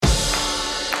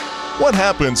What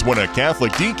happens when a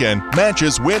Catholic deacon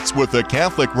matches wits with a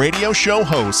Catholic radio show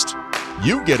host?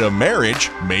 You get a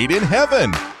marriage made in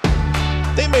heaven.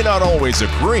 They may not always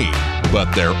agree,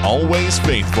 but they're always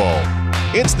faithful.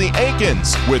 It's the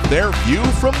Aikens with their View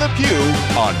from the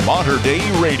Pew on Mater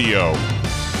Dei Radio.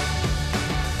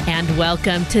 And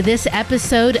welcome to this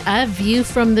episode of View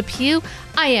from the Pew.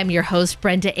 I am your host,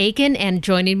 Brenda Aiken, and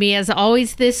joining me as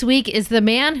always this week is the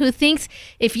man who thinks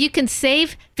if you can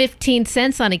save 15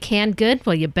 cents on a canned good,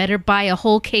 well, you better buy a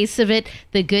whole case of it,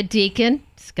 the good deacon,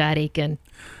 Scott Aiken.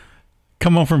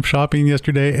 Come home from shopping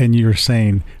yesterday and you're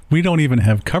saying, we don't even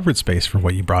have cupboard space for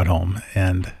what you brought home.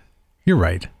 And you're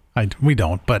right. We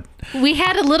don't, but... We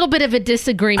had a little bit of a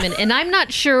disagreement, and I'm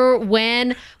not sure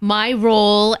when my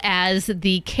role as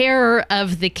the carer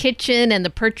of the kitchen and the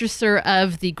purchaser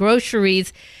of the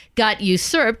groceries got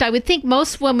usurped. I would think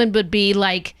most women would be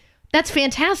like, that's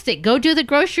fantastic. Go do the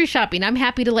grocery shopping. I'm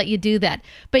happy to let you do that.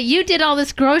 But you did all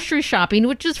this grocery shopping,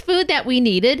 which is food that we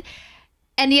needed,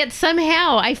 and yet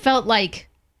somehow I felt like,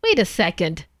 wait a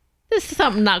second, this is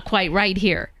something not quite right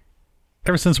here.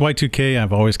 Ever since Y2K,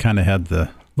 I've always kind of had the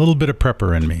little bit of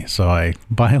prepper in me. So I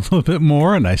buy a little bit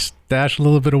more and I stash a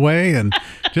little bit away and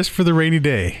just for the rainy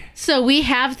day. So we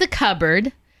have the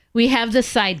cupboard. We have the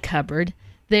side cupboard.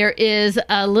 There is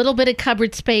a little bit of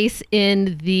cupboard space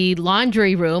in the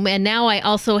laundry room. And now I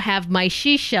also have my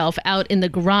she shelf out in the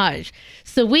garage.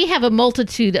 So we have a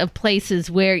multitude of places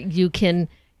where you can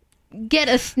get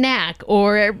a snack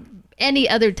or any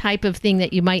other type of thing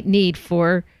that you might need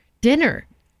for dinner.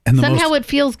 And somehow it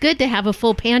feels good to have a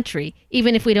full pantry,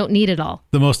 even if we don't need it all.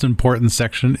 The most important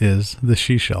section is the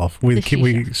she shelf. We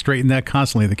straighten that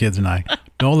constantly, the kids and I.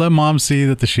 Don't let mom see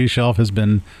that the she shelf has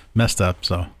been messed up.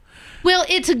 So, well,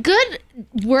 it's a good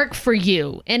work for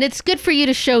you, and it's good for you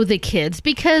to show the kids,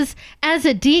 because as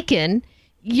a deacon,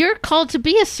 you're called to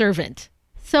be a servant.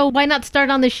 So why not start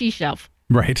on the she shelf?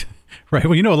 Right.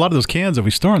 Well, a lot of those cans that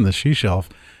we store on the she shelf,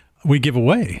 we give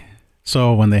away.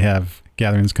 So when they have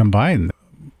gatherings come by and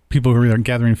people who are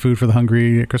gathering food for the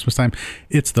hungry at Christmas time,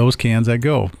 it's those cans that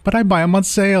go. But I buy them on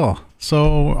sale.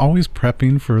 So always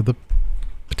prepping for the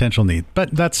potential need.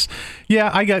 But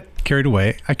I got carried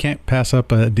away. I can't pass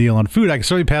up a deal on food. I can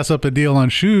certainly pass up a deal on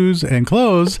shoes and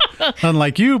clothes,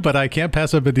 unlike you, but I can't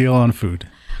pass up a deal on food.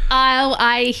 Oh,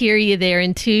 I hear you there,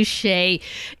 and touche. If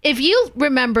you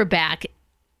remember back,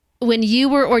 when you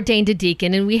were ordained a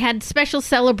deacon and we had special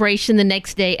celebration the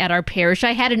next day at our parish,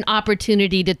 I had an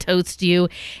opportunity to toast you.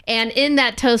 And in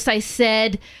that toast, I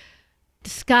said,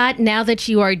 Scott, now that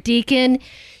you are a deacon,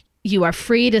 you are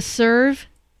free to serve.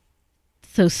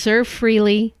 So serve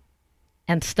freely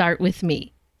and start with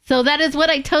me. So that is what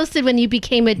I toasted when you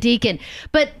became a deacon.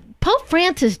 But Pope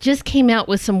Francis just came out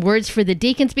with some words for the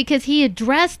deacons because he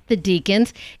addressed the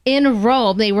deacons in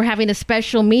Rome. They were having a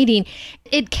special meeting.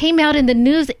 It came out in the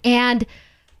news, and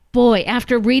boy,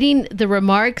 after reading the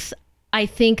remarks, I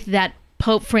think that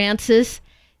Pope Francis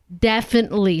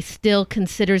definitely still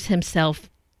considers himself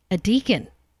a deacon.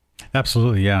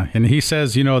 Absolutely, yeah. And he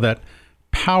says, that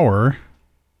power,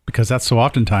 because that's so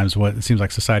oftentimes what it seems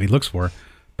like society looks for,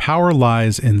 power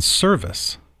lies in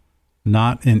service,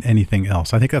 not in anything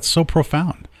else. I think that's so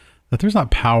profound, that there's not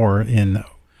power in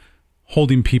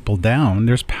holding people down.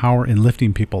 There's power in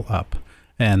lifting people up.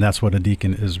 And that's what a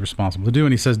deacon is responsible to do.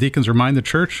 And he says deacons remind the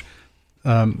church,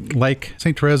 like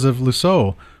St. Therese of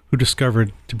Lisieux, who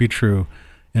discovered to be true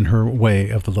in her way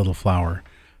of the little flower,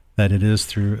 that it is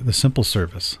through the simple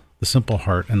service, the simple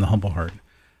heart, and the humble heart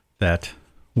that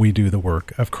we do the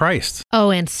work of Christ. Oh,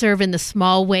 and serve in the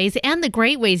small ways and the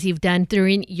great ways you've done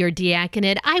through your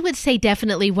diaconate. I would say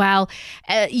definitely while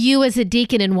you as a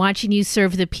deacon and watching you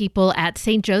serve the people at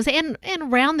St. Joe's and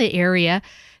around the area,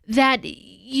 that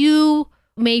you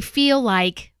may feel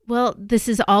like, well, this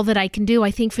is all that I can do.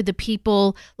 I think for the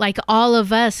people like all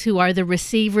of us who are the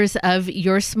receivers of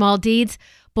your small deeds,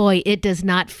 boy, it does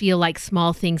not feel like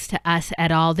small things to us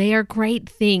at all. They are great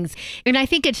things. And I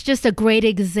think it's just a great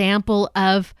example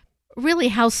of really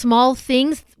how small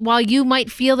things, while you might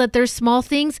feel that they're small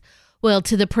things, well,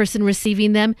 to the person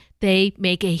receiving them, they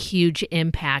make a huge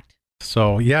impact.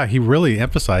 So, yeah, he really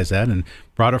emphasized that and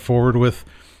brought it forward with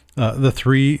the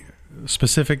three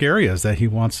specific areas that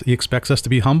he expects us to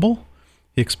be humble.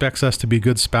 He expects us to be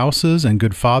good spouses and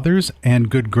good fathers and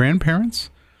good grandparents.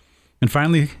 And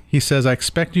finally, he says, I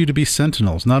expect you to be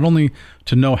sentinels, not only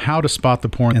to know how to spot the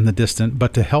poor and the distant,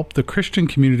 but to help the Christian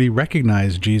community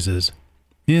recognize Jesus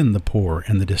in the poor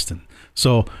and the distant.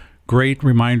 So great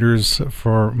reminders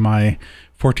for my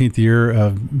 14th year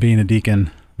of being a deacon,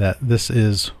 that this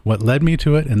is what led me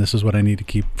to it, and this is what I need to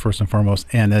keep first and foremost.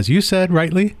 And as you said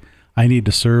rightly, I need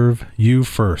to serve you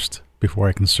first before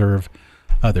I can serve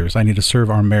others. I need to serve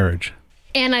our marriage.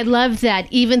 And I love that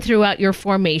even throughout your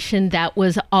formation, that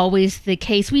was always the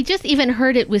case. We just even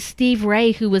heard it with Steve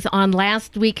Ray, who was on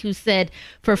last week, who said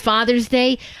for Father's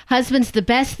Day, husbands, the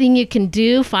best thing you can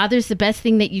do, fathers, the best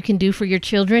thing that you can do for your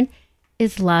children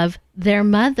is love their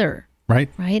mother.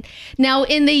 Right. Now,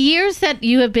 in the years that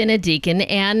you have been a deacon,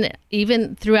 and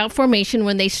even throughout formation,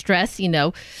 when they stress,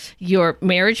 your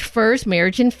marriage first,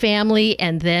 marriage and family,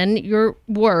 and then your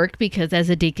work, because as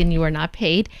a deacon, you are not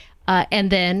paid,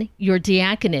 and then your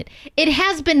diaconate. It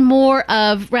has been more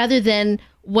of, rather than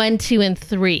 1, 2, and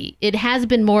 3, it has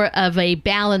been more of a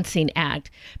balancing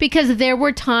act, because there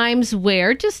were times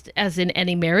where, just as in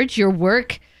any marriage, your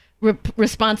work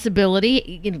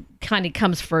responsibility kind of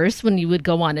comes first when you would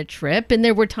go on a trip. And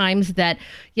there were times that,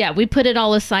 we put it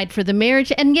all aside for the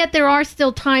marriage. And yet there are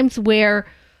still times where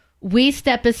we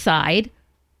step aside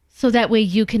so that way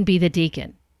you can be the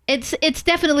deacon. It's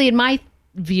definitely, in my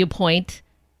viewpoint,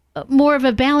 more of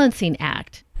a balancing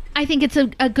act. I think it's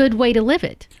a good way to live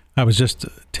it. I was just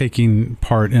taking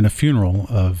part in a funeral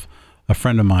of a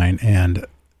friend of mine, and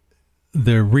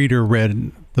the reader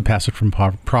read the passage from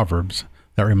Proverbs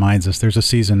that reminds us there's a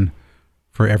season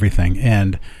for everything.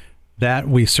 And that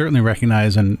we certainly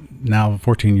recognize, and now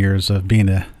 14 years of being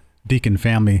a deacon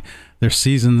family, there's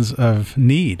seasons of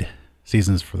need,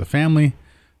 seasons for the family,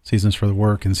 seasons for the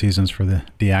work, and seasons for the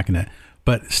diaconate.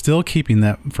 But still keeping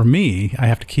that, for me, I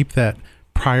have to keep that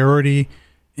priority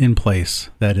in place.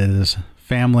 That is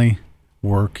family,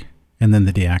 work, and then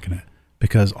the diaconate,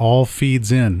 because all feeds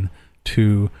in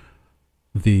to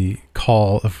the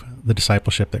call of the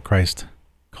discipleship that Christ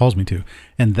calls me to.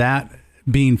 And that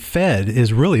being fed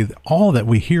is really all that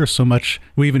we hear so much.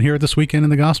 We even hear it this weekend in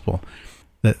the gospel,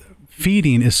 that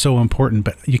feeding is so important,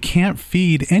 but you can't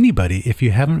feed anybody if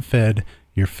you haven't fed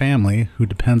your family, who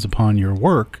depends upon your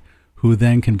work, who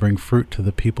then can bring fruit to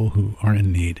the people who are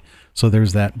in need. So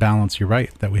there's that balance, you're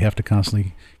right, that we have to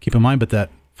constantly keep in mind, but that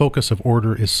focus of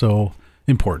order is so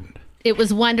important. It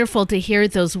was wonderful to hear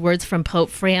those words from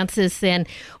Pope Francis, and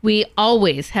we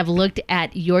always have looked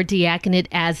at your diaconate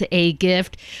as a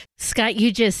gift. Scott,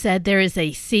 you just said there is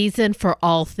a season for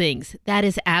all things. That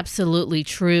is absolutely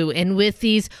true. And with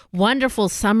these wonderful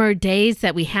summer days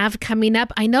that we have coming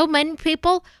up, I know many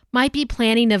people might be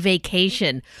planning a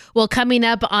vacation. Well, coming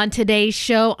up on today's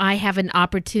show, I have an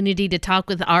opportunity to talk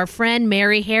with our friend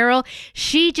Mary Harrell.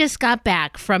 She just got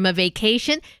back from a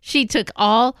vacation. She took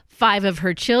all 5 of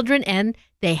her children, and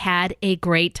they had a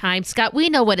great time. Scott, we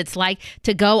know what it's like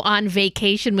to go on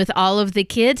vacation with all of the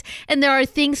kids, and there are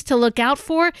things to look out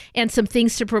for and some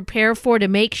things to prepare for to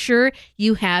make sure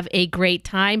you have a great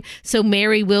time. So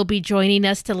Mary will be joining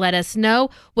us to let us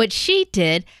know what she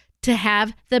did to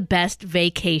have the best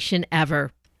vacation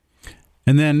ever.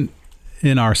 And then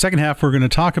in our second half, we're going to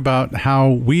talk about how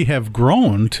we have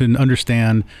grown to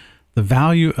understand the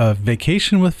value of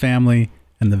vacation with family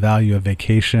and the value of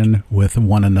vacation with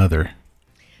one another.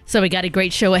 So we got a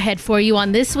great show ahead for you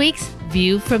on this week's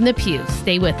View from the Pew.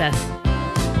 Stay with us.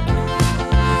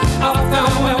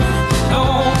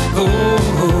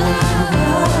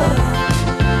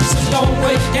 It's a long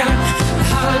way down the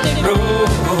holiday road.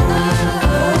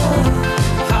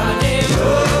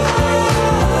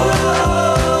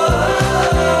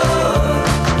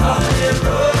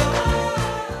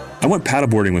 I went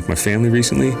paddleboarding with my family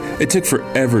recently. It took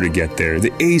forever to get there.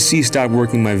 The AC stopped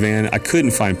working in my van. I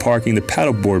couldn't find parking. The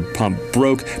paddleboard pump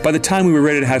broke. By the time we were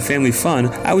ready to have family fun,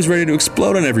 I was ready to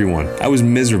explode on everyone. I was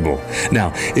miserable.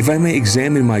 Now, if I may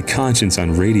examine my conscience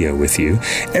on radio with you,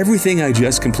 everything I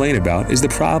just complained about is the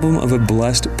problem of a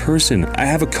blessed person. I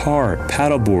have a car,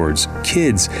 paddleboards,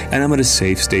 kids, and I'm at a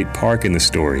safe state park in the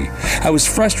story. I was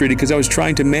frustrated because I was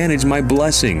trying to manage my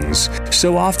blessings.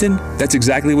 So often, that's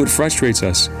exactly what frustrates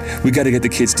us. We got to get the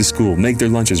kids to school, make their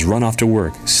lunches, run off to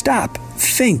work. Stop,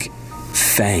 think,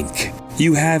 thank.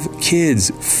 You have kids,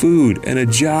 food, and a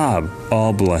job,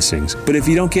 all blessings. But if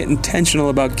you don't get intentional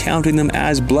about counting them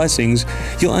as blessings,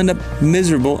 you'll end up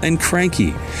miserable and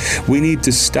cranky. We need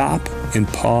to stop and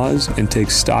pause and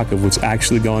take stock of what's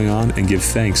actually going on and give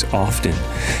thanks often.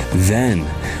 Then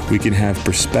we can have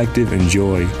perspective and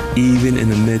joy even in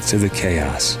the midst of the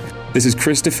chaos. This is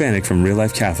Chris Stefanik from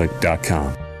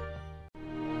RealLifeCatholic.com.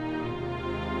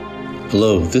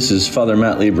 Hello, this is Father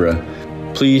Matt Libra.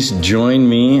 Please join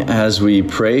me as we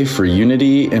pray for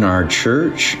unity in our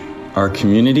church, our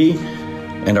community,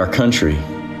 and our country.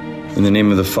 In the name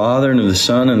of the Father, and of the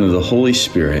Son, and of the Holy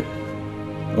Spirit.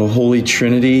 O Holy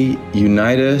Trinity,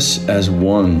 unite us as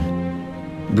one.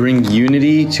 Bring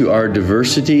unity to our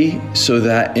diversity so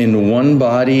that in one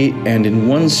body and in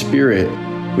one spirit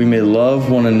we may love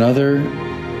one another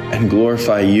and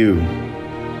glorify you.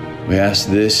 We ask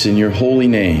this in your holy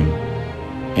name.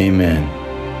 Amen.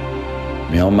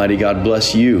 May Almighty God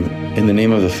bless you in the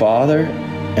name of the Father,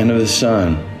 and of the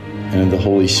Son, and of the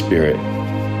Holy Spirit.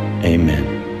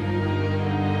 Amen.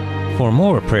 For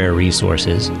more prayer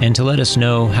resources and to let us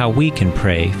know how we can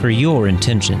pray for your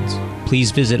intentions,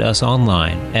 please visit us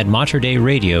online at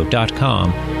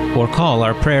materdeiradio.com or call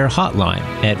our prayer hotline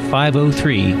at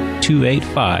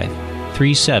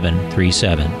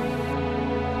 503-285-3737.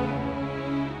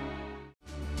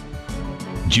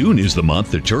 June is the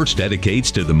month the church dedicates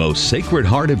to the most sacred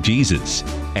heart of Jesus,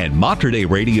 and Mater Dei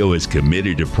Radio is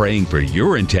committed to praying for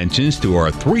your intentions through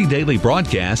our 3 daily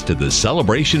broadcasts to the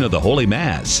celebration of the Holy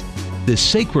Mass, the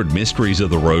sacred mysteries of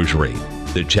the Rosary,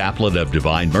 the Chaplet of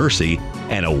Divine Mercy,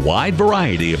 and a wide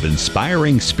variety of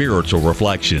inspiring spiritual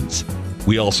reflections.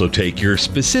 We also take your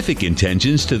specific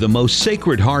intentions to the most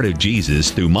sacred heart of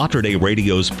Jesus through Mater Dei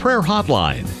Radio's prayer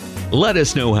hotline. Let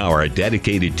us know how our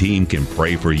dedicated team can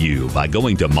pray for you by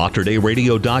going to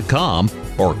materdeiradio.com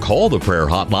or call the prayer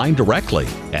hotline directly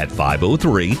at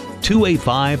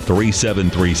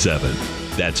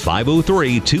 503-285-3737. That's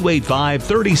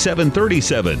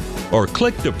 503-285-3737. Or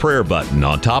click the prayer button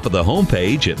on top of the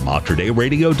homepage at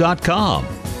materdeiradio.com.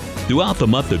 Throughout the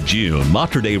month of June,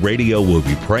 Mater Dei Radio will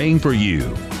be praying for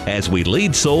you as we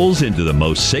lead souls into the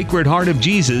most sacred heart of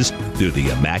Jesus through the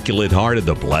Immaculate Heart of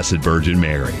the Blessed Virgin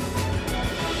Mary.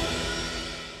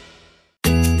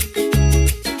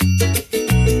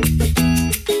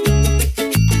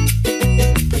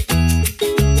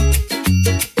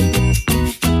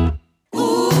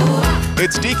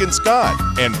 It's Deacon Scott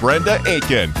and Brenda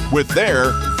Aiken with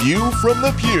their View from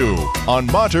the Pew on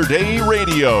Mater Dei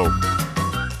Radio.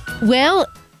 Well,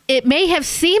 it may have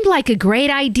seemed like a great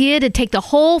idea to take the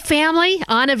whole family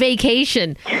on a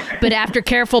vacation, but after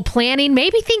careful planning,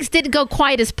 maybe things didn't go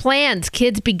quite as planned.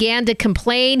 Kids began to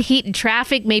complain, heat and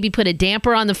traffic maybe put a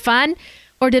damper on the fun.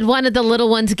 Or did one of the little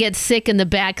ones get sick in the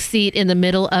back seat in the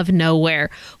middle of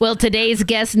nowhere? Well, today's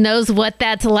guest knows what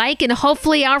that's like, and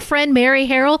hopefully our friend Mary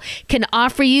Harrell can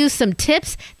offer you some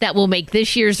tips that will make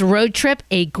this year's road trip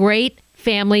a great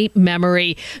family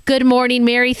memory. Good morning,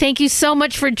 Mary. Thank you so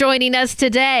much for joining us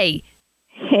today.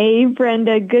 Hey,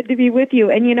 Brenda. Good to be with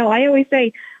you. And, I always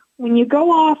say, when you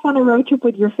go off on a road trip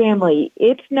with your family,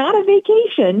 it's not a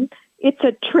vacation. It's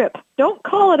a trip. Don't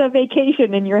call it a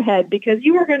vacation in your head because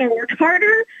you are going to work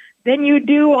harder than you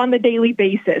do on the daily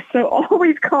basis. So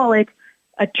always call it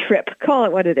a trip. Call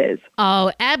it what it is.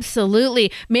 Oh,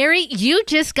 absolutely. Mary, you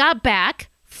just got back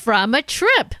from a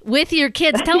trip with your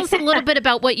kids. Tell us a little bit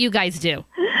about what you guys do.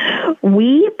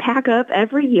 We pack up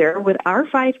every year with our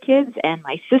 5 kids and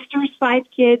my sister's 5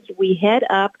 kids. We head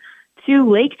up to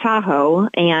Lake Tahoe,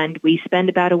 and we spend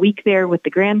about a week there with the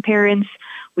grandparents.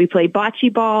 We play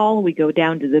bocce ball. We go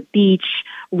down to the beach.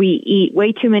 We eat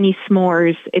way too many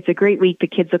s'mores. It's a great week. The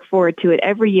kids look forward to it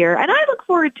every year, and I look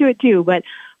forward to it too. But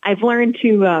I've learned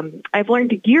to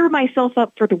gear myself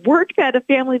up for the work that a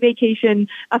family vacation,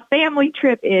 a family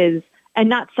trip is, and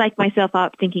not psych myself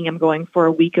up thinking I'm going for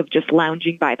a week of just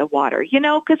lounging by the water.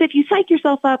 Because if you psych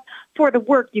yourself up for the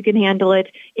work, you can handle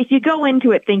it. If you go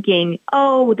into it thinking,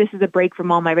 oh, this is a break from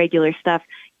all my regular stuff,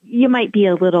 you might be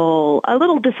a little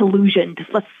disillusioned,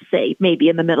 let's say, maybe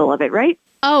in the middle of it, right?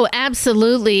 Oh,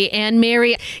 absolutely. And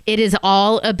Mary, it is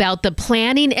all about the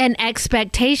planning and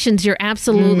expectations. You're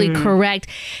absolutely correct.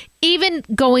 Even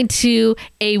going to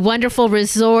a wonderful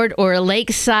resort or a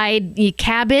lakeside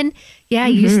cabin,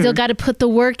 you still got to put the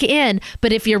work in.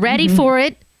 But if you're ready for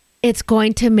it, it's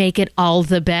going to make it all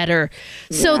the better.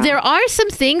 So there are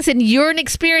some things, and you're an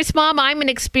experienced mom, I'm an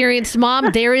experienced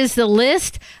mom. There is the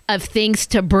list of things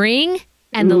to bring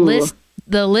and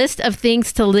the list of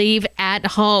things to leave at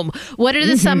home. What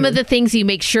are some of the things you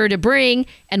make sure to bring,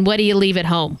 and what do you leave at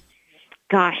home?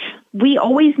 Gosh, we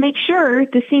always make sure,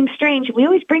 this seems strange, we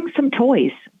always bring some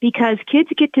toys because kids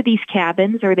get to these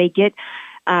cabins or they get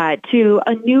to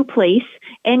a new place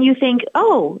and you think,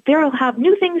 oh, they'll have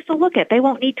new things to look at. They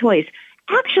won't need toys.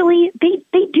 Actually,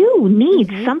 they do need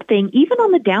something, even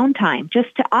on the downtime,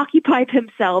 just to occupy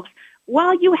themselves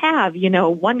while you have,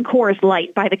 one Coors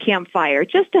Light by the campfire,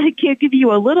 just to give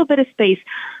you a little bit of space.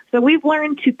 So we've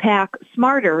learned to pack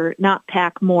smarter, not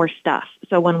pack more stuff.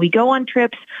 So when we go on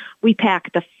trips, we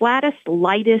pack the flattest,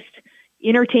 lightest,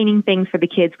 entertaining things for the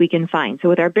kids we can find. So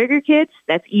with our bigger kids,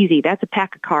 that's easy. That's a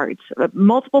pack of cards,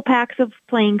 multiple packs of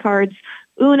playing cards,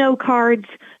 Uno cards,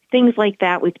 things like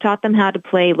that. We've taught them how to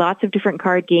play lots of different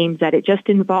card games that it just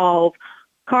involve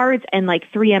cards and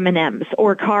like 3 M&Ms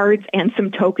or cards and some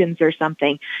tokens or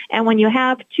something. And when you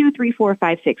have 2, 3, 4,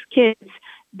 5, 6 kids,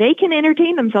 they can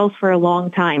entertain themselves for a long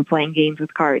time playing games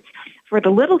with cards. for the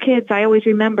little kids, I always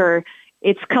remember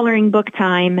it's coloring book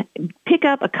time. Pick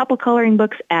up a couple coloring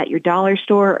books at your dollar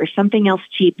store or something else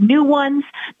cheap. New ones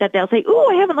that they'll say,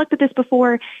 "Oh, I haven't looked at this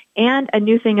before." And a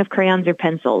new thing of crayons or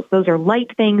pencils. Those are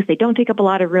light things. They don't take up a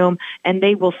lot of room, and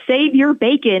they will save your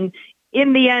bacon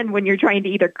in the end when you're trying to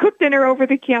either cook dinner over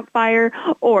the campfire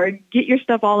or get your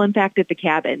stuff all unpacked at the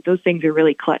cabin. Those things are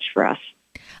really clutch for us.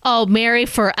 Oh, Mary,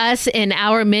 for us in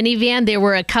our minivan, there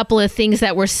were a couple of things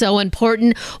that were so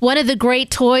important. One of the great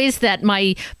toys that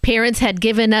my parents had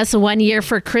given us one year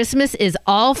for Christmas is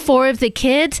all 4 of the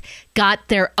kids got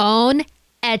their own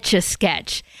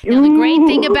Etch-a-Sketch. Now, the great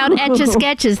thing about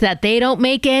Etch-a-Sketch is that they don't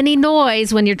make any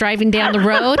noise when you're driving down the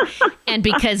road. And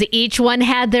because each one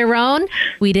had their own,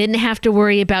 we didn't have to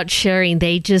worry about sharing.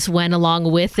 They just went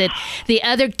along with it. The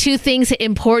other 2 things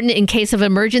important in case of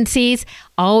emergencies,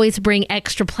 always bring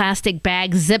extra plastic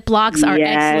bags. Ziplocs are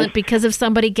excellent because if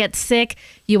somebody gets sick,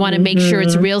 you want to make sure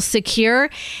it's real secure.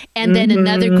 And then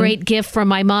another great gift from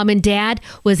my mom and dad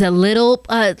was a little,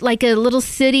 like a little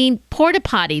sitting porta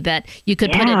potty that you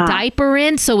could put a diaper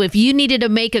in. So if you needed to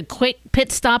make a quick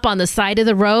pit stop on the side of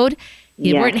the road,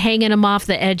 you weren't hanging them off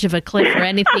the edge of a cliff or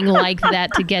anything like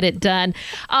that to get it done.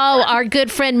 Oh, our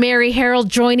good friend Mary Harrell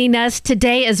joining us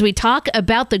today as we talk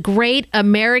about the great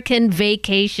American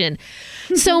vacation.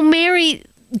 So, Mary,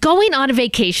 going on a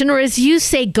vacation, or as you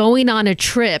say, going on a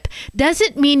trip,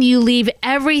 doesn't mean you leave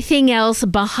everything else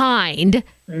behind,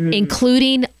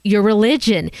 including your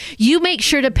religion. You make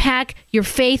sure to pack your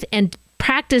faith and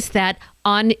practice that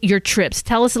on your trips.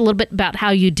 Tell us a little bit about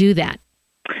how you do that.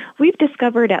 We've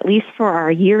discovered, at least for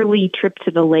our yearly trip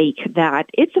to the lake, that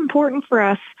it's important for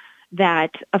us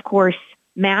that, of course,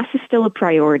 Mass is still a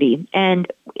priority.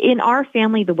 And in our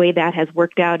family, the way that has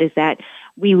worked out is that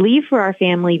we leave for our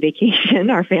family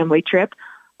vacation, our family trip,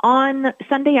 on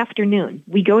Sunday afternoon.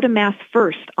 We go to Mass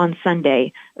first on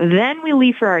Sunday. Then we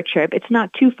leave for our trip. It's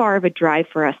not too far of a drive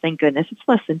for us, thank goodness. It's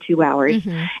less than 2 hours.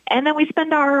 And then we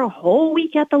spend our whole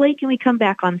week at the lake and we come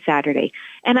back on Saturday.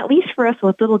 And at least for us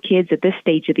with little kids at this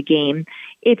stage of the game,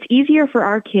 it's easier for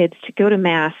our kids to go to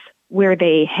Mass where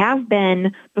they have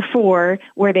been before,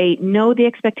 where they know the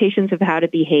expectations of how to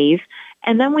behave.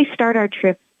 And then we start our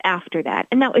trip after that.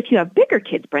 And now if you have bigger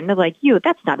kids, Brenda, like you,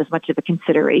 that's not as much of a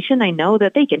consideration. I know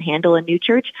that they can handle a new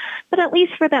church, but at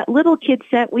least for that little kid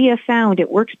set, we have found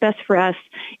it works best for us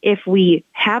if we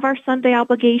have our Sunday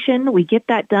obligation, we get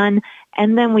that done,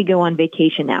 and then we go on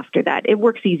vacation after that. It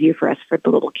works easier for us for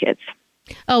the little kids.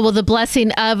 Oh, well, the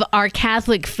blessing of our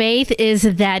Catholic faith is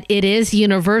that it is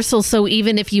universal. So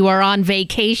even if you are on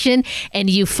vacation and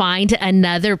you find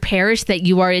another parish that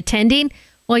you are attending,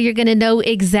 well, you're going to know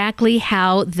exactly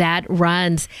how that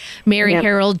runs. Mary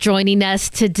Harrell joining us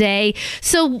today.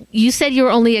 So you said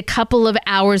you're only a couple of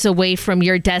hours away from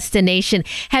your destination.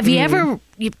 Have you ever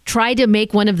tried to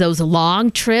make one of those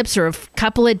long trips or a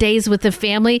couple of days with the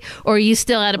family, or are you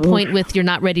still at a point with you're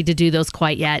not ready to do those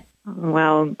quite yet?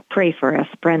 Well, pray for us,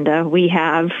 Brenda.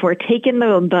 We're taking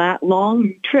that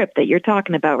long trip that you're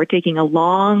talking about. We're taking a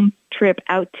long trip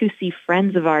out to see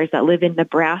friends of ours that live in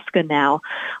Nebraska now.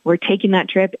 We're taking that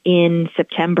trip in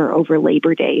September over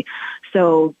Labor Day.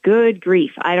 So good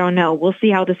grief. I don't know. We'll see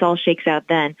how this all shakes out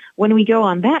then. When we go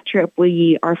on that trip,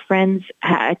 our friends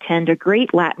attend a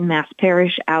great Latin Mass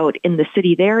parish out in the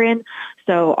city they're in.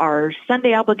 So our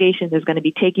Sunday obligation is going to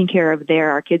be taken care of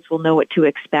there. Our kids will know what to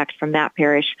expect from that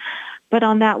parish. But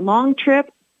on that long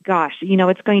trip, gosh,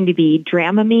 it's going to be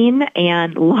Dramamine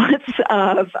and lots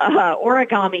of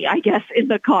origami, I guess, in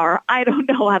the car. I don't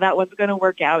know how that one's going to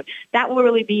work out. That will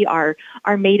really be our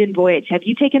maiden voyage. Have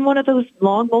you taken one of those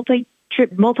long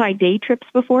multi-day trips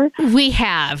before? We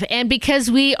have. And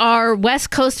because we are West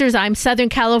Coasters, I'm Southern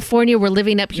California, we're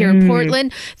living up here in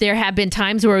Portland. There have been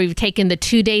times where we've taken the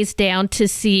 2 days down to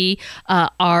see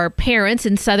our parents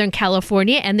in Southern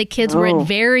California, and the kids were at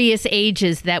various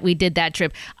ages that we did that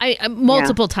trip.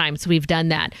 Multiple times we've done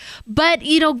that. But,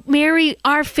 Mary,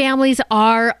 our families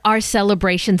are our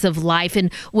celebrations of life.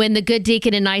 And when the good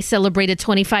deacon and I celebrated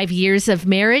 25 years of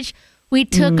marriage, we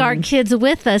took our kids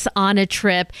with us on a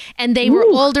trip, and they were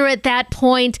older at that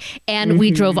point, and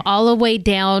we drove all the way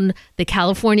down the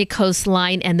California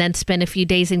coastline and then spent a few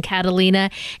days in Catalina.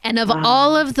 And of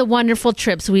all of the wonderful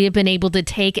trips we have been able to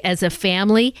take as a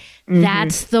family,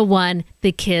 that's the one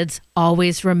the kids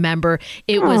always remember.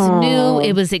 It was new,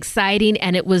 it was exciting,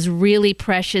 and it was really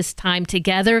precious time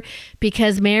together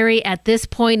because, Mary, at this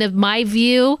point of my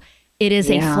view, it is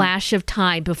a flash of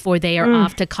time before they are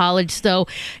off to college. So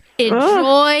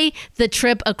enjoy the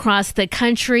trip across the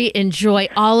country. Enjoy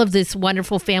all of this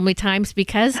wonderful family times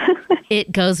because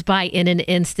it goes by in an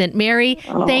instant. Mary,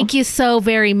 thank you so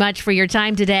very much for your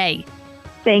time today.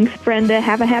 Thanks, Brenda.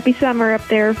 Have a happy summer up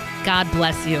there. God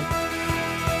bless you.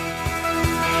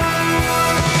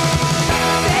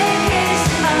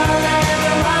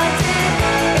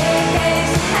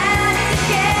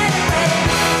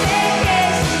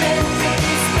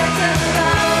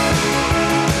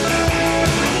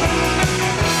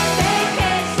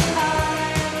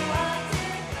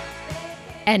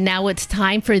 And now it's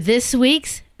time for this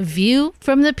week's View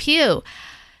from the Pew.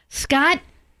 Scott,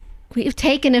 we've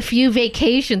taken a few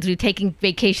vacations. We've taken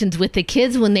vacations with the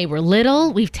kids when they were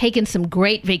little. We've taken some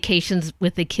great vacations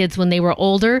with the kids when they were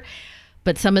older.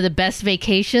 But some of the best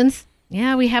vacations,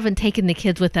 we haven't taken the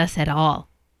kids with us at all.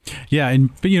 Yeah,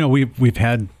 but we've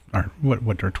had our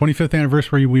 25th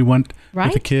anniversary. We went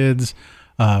with the kids.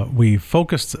 We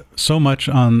focused so much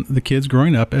on the kids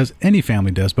growing up, as any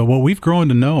family does. But what we've grown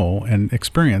to know and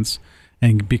experience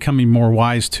and becoming more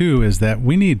wise too is that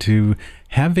we need to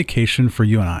have vacation for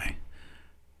you and I,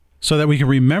 so that we can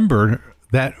remember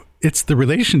that it's the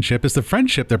relationship, it's the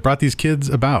friendship that brought these kids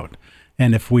about.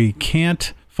 And if we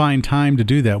can't find time to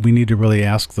do that, we need to really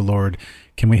ask the Lord,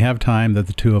 can we have time that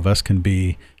the two of us can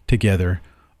be together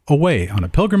away on a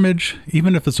pilgrimage,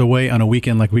 even if it's away on a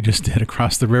weekend like we just did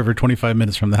across the river 25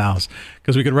 minutes from the house,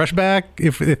 because we could rush back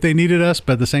if they needed us,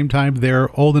 but at the same time they're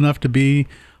old enough to be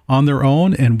on their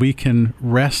own, and we can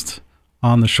rest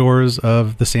on the shores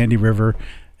of the Sandy River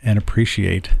and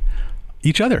appreciate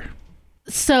each other.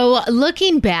 So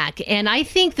looking back, and I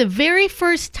think the very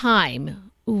first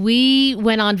time we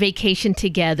went on vacation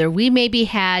together, we maybe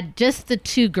had just the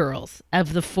two girls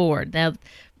of the four. Now,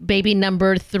 baby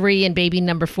number 3 and baby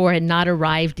number 4 had not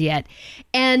arrived yet.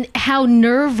 And how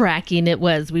nerve-wracking it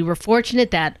was. We were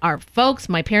fortunate that our folks,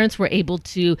 my parents, were able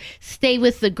to stay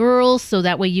with the girls so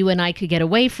that way you and I could get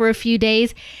away for a few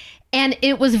days. And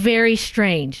it was very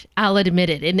strange, I'll admit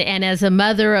it. And as a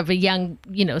mother of a young,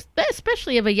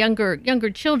 especially of a younger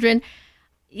children,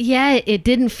 it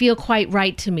didn't feel quite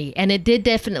right to me. And it did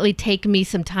definitely take me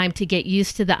some time to get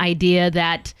used to the idea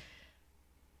that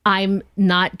I'm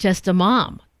not just a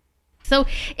mom. So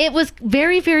it was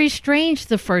very, very strange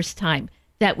the first time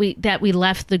that we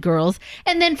left the girls.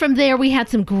 And then from there, we had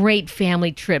some great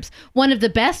family trips. One of the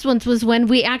best ones was when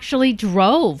we actually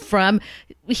drove from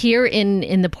here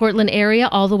in the Portland area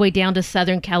all the way down to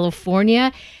Southern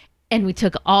California. And we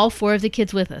took all 4 of the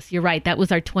kids with us. You're right. That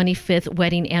was our 25th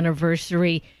wedding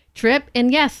anniversary trip.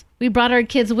 And yes, we brought our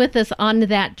kids with us on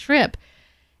that trip.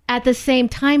 At the same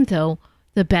time, though,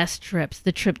 the best trips,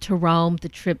 the trip to Rome, the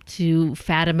trip to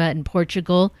Fatima in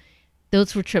Portugal,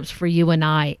 those were trips for you and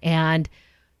I, and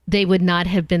they would not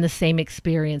have been the same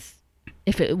experience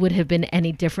if it would have been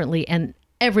any differently. And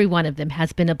every one of them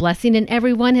has been a blessing, and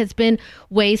everyone has been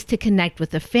ways to connect with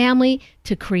the family,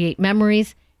 to create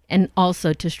memories, and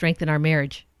also to strengthen our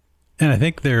marriage. And I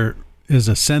think there is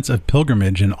a sense of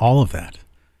pilgrimage in all of that.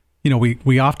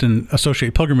 We often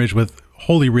associate pilgrimage with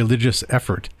holy religious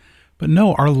effort. But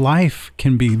no, our life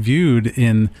can be viewed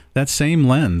in that same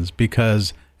lens,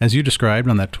 because as you described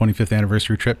on that 25th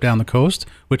anniversary trip down the coast,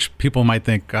 which people might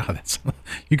think, God,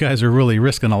 you guys are really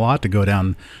risking a lot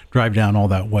to drive down all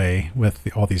that way with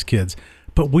all these kids.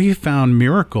 But we found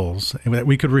miracles that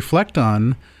we could reflect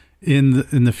on in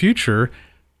the future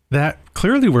that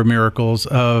clearly were miracles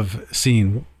of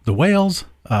seeing the whales,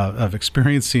 of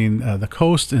experiencing the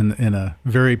coast in a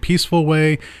very peaceful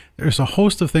way. There's a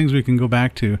host of things we can go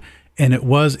back to. And it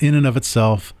was in and of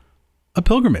itself a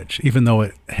pilgrimage. Even though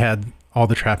it had all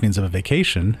the trappings of a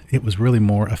vacation, it was really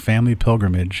more a family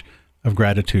pilgrimage of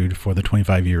gratitude for the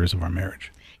 25 years of our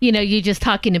marriage. You just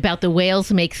talking about the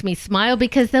whales makes me smile,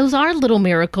 because those are little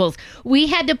miracles. We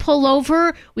had to pull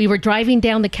over. We were driving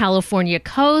down the California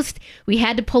coast. We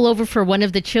had to pull over for one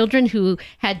of the children who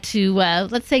had to,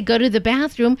 let's say, go to the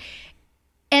bathroom.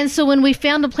 And so when we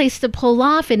found a place to pull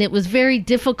off, and it was very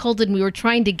difficult, and we were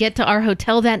trying to get to our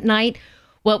hotel that night,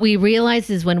 what we realized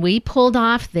is when we pulled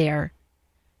off there,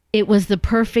 it was the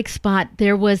perfect spot.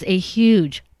 There was a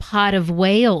huge pod of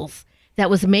whales that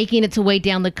was making its way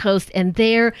down the coast. And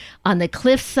there on the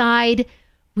cliffside,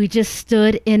 we just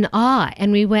stood in awe.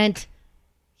 And we went,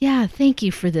 thank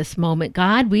you for this moment,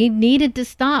 God. We needed to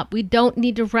stop. We don't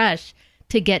need to rush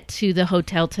to get to the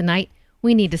hotel tonight.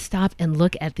 We need to stop and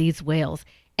look at these whales.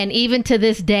 And even to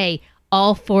this day,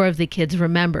 all 4 of the kids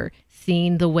remember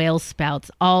seeing the whale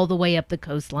spouts all the way up the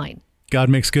coastline. God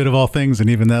makes good of all things. And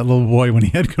even that little boy, when he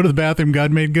had to go to the bathroom,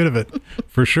 God made good of it,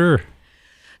 for sure.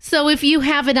 So if you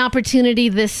have an opportunity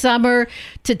this summer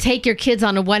to take your kids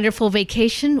on a wonderful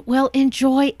vacation, well,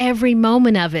 enjoy every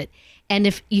moment of it. And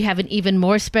if you have an even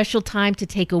more special time to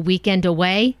take a weekend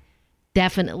away,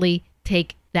 definitely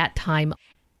take that time.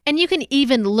 And you can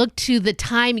even look to the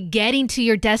time getting to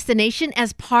your destination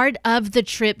as part of the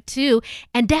trip too,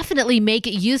 and definitely make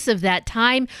use of that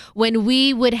time when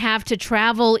we would have to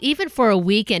travel even for a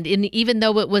weekend. And even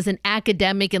though it was an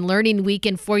academic and learning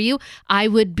weekend for you, I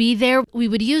would be there. We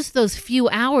would use those few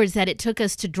hours that it took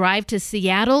us to drive to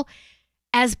Seattle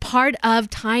as part of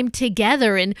time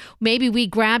together. And maybe we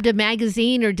grabbed a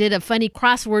magazine or did a funny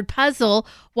crossword puzzle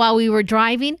while we were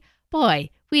driving. Boy,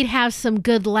 we'd have some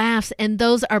good laughs. And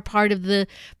those are part of the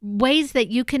ways that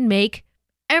you can make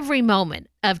every moment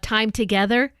of time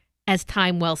together as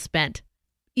time well spent.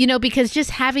 You know, because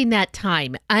just having that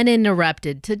time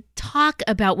uninterrupted to talk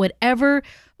about whatever,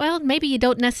 well, maybe you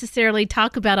don't necessarily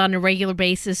talk about on a regular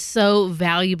basis, so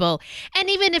valuable. And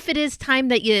even if it is time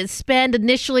that you spend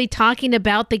initially talking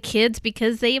about the kids,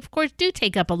 because they, of course, do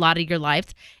take up a lot of your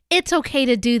lives, it's okay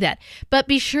to do that. But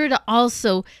be sure to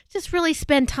also just really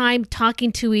spend time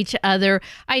talking to each other.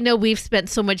 I know we've spent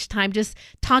so much time just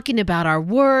talking about our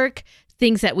work,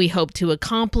 things that we hope to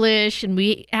accomplish, and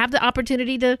we have the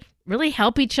opportunity to really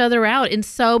help each other out in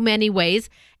so many ways.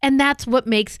 And that's what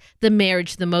makes the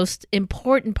marriage the most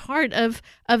important part of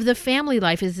the family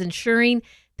life, is ensuring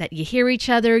that you hear each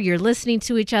other, you're listening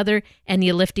to each other, and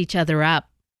you lift each other up.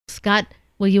 Scott,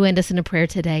 will you end us in a prayer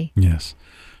today? Yes.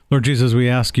 Lord Jesus, we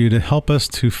ask you to help us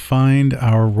to find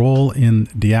our role in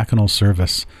diaconal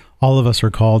service. All of us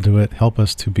are called to it. Help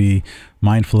us to be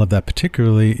mindful of that,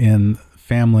 particularly in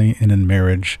family and in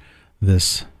marriage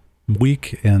this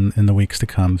week and in the weeks to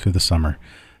come through the summer.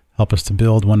 Help us to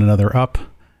build one another up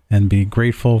and be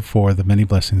grateful for the many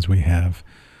blessings we have.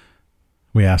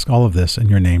 We ask all of this in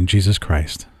your name, Jesus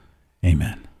Christ.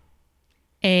 Amen.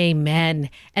 Amen.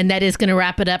 And that is going to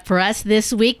wrap it up for us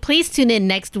this week. Please tune in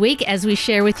next week as we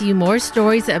share with you more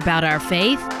stories about our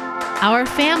faith, our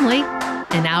family,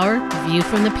 and our view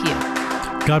from the pew.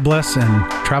 God bless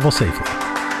and travel safely.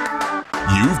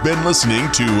 You've been listening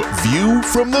to View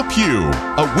from the Pew,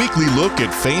 a weekly look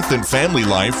at faith and family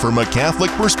life from a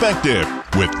Catholic perspective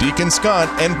with Deacon Scott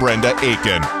and Brenda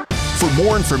Aiken. For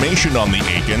more information on the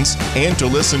Aikens and to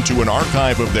listen to an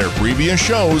archive of their previous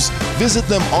shows, visit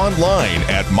them online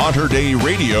at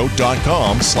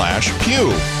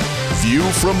materdeiradio.com/pew. View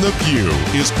from the Pew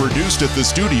is produced at the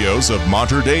studios of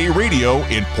Mater Dei Radio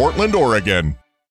in Portland, Oregon.